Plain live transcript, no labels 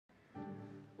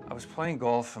was playing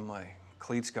golf and my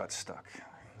cleats got stuck.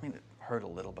 I mean, it hurt a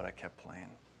little, but I kept playing.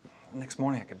 The next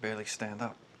morning, I could barely stand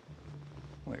up.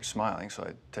 Well, you're smiling, so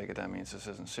I take it that means this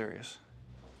isn't serious.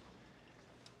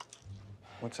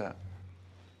 What's that?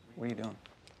 What are you doing?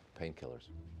 Painkillers.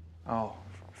 Oh,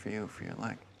 for you, for your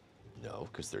leg. No,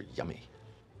 because they're yummy.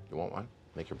 You want one?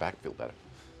 Make your back feel better.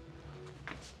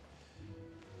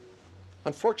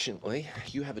 Unfortunately,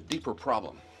 you have a deeper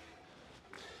problem.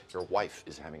 Your wife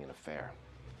is having an affair.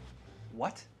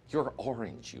 What? You're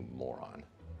orange, you moron.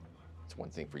 It's one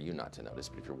thing for you not to notice,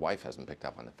 but if your wife hasn't picked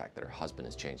up on the fact that her husband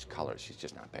has changed colors, she's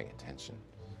just not paying attention.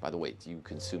 By the way, do you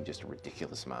consume just a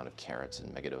ridiculous amount of carrots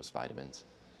and megadose vitamins?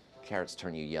 Carrots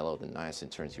turn you yellow, the niacin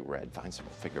turns you red. Find some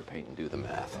figure paint and do the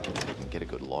math. And get a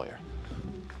good lawyer.